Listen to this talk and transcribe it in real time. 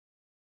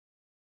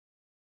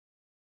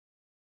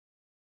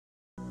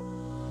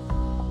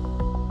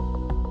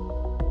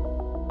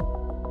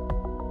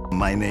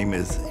My name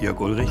is Jörg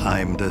Ulrich.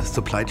 I'm the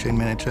supply chain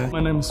manager.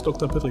 My name is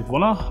Dr. Patrick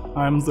Wonner.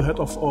 I'm the head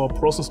of our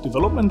process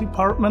development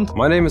department.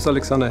 My name is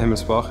Alexander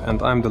Hemmelsbach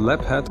and I'm the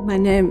lab head. My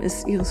name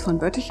is Iris von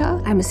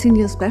Bötticher. I'm a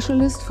senior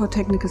specialist for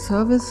technical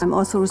service. I'm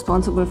also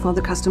responsible for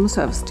the customer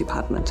service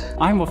department.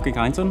 I'm Wolfgang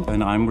Heinzon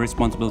and I'm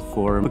responsible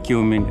for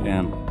procurement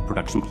and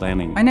production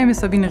planning. My name is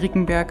Sabine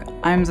Rickenberg.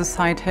 I'm the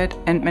site head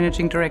and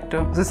managing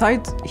director. The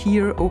site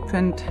here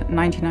opened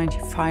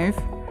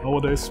 1995.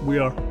 Nowadays we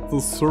are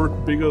the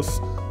third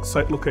biggest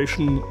site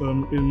location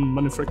in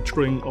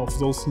manufacturing of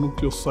those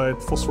nucleoside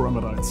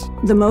phosphoramidites.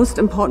 The most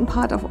important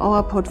part of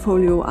our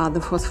portfolio are the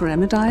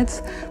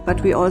phosphoramidites,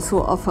 but we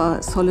also offer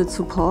solid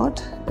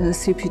support,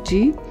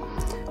 CPG,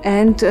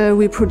 and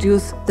we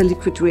produce the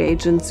liquid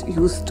reagents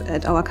used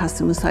at our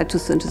customer site to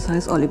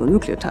synthesize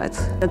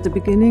oligonucleotides. At the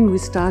beginning we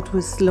start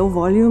with low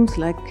volumes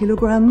like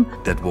kilogram.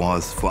 That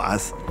was for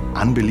us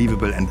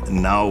unbelievable, and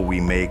now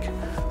we make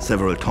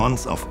several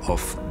tons of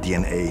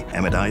DNA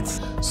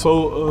amidites.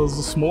 So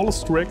the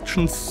smallest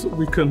reactions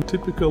we can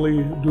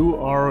typically do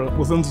are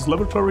within this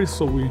laboratory.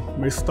 So we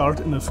may start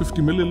in a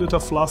 50 milliliter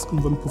flask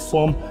and then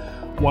perform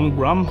 1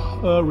 gram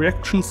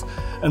reactions.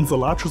 And the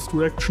largest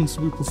reactions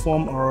we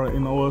perform are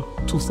in our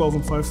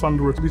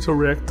 2500 liter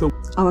reactor.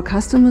 Our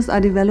customers are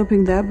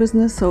developing their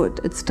business, so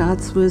it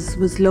starts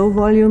with low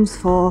volumes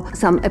for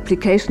some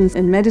applications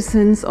in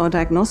medicines or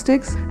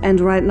diagnostics.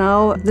 And right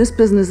now this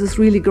business is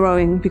really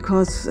growing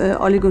because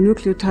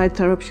oligonucleotide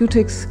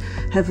therapeutics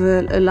have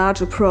a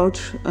large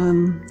approach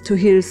to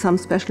heal some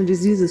special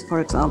diseases, for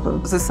example.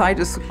 The site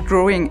is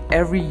growing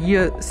every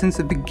year since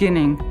the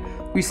beginning.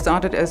 We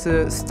started as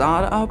a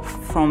startup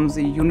from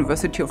the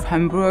University of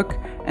Hamburg,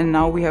 and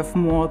now we have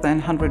more than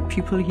 100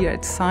 people here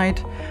at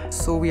site.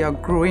 So we are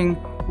growing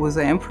with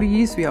the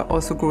employees, we are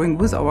also growing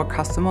with our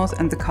customers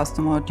and the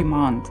customer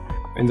demand.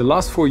 In the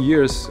last 4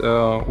 years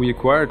we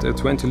acquired a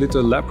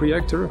 20-liter lab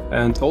reactor,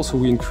 and also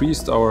we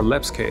increased our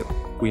lab scale.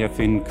 We have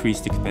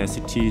increased the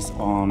capacities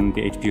on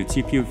the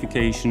HPLC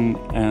purification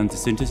and the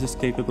synthesis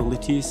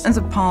capabilities. In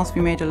the past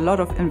we made a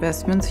lot of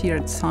investments here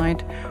at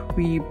site.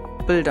 We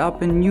built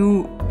up a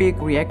new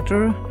big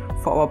reactor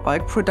for our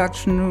bulk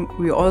production.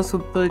 We also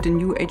built a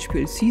new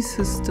HPLC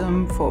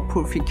system for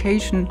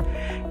purification,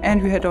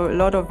 and we had a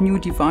lot of new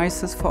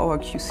devices for our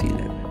QC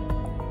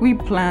lab. We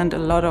planned a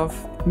lot of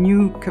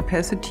new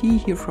capacity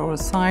here for our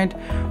site.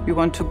 We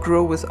want to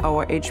grow with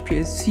our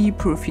HPLC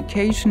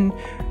purification.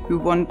 We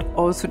want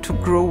also to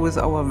grow with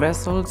our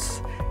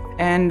vessels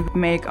and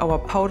make our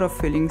powder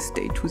filling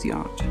state to the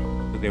art.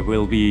 There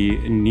will be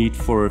a need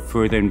for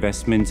further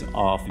investment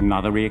of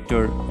another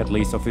reactor, at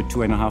least of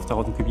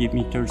 2,500 cubic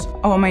meters.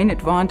 Our main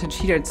advantage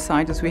here at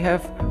site is we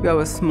are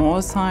a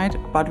small site,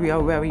 but we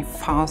are very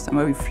fast and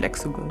very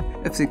flexible.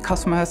 If the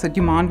customer has a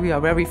demand, we are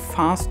very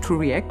fast to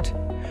react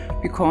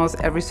because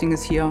everything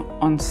is here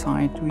on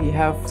site. We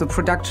have the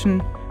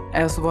production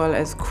as well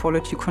as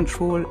quality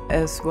control,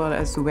 as well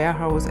as the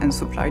warehouse and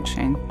supply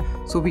chain.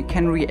 So we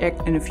can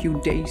react in a few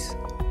days.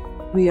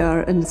 We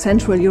are in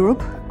Central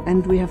Europe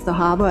and we have the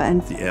harbor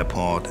and the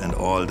airport and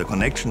all the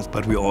connections,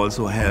 but we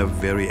also have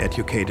very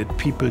educated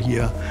people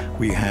here.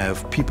 We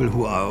have people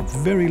who are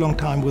very long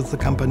time with the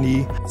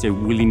company. They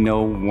really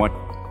know what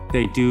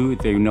they do,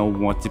 they know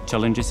what the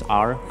challenges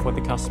are for the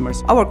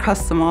customers. Our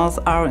customers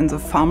are in the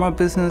pharma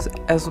business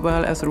as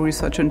well as the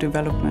research and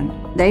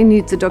development. They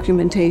need the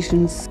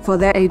documentations for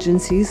their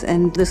agencies,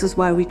 and this is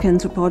why we can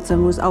support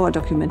them with our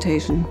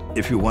documentation.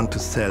 If you want to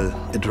sell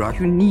a drug,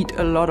 you need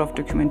a lot of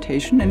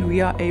documentation, and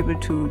we are able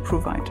to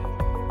provide.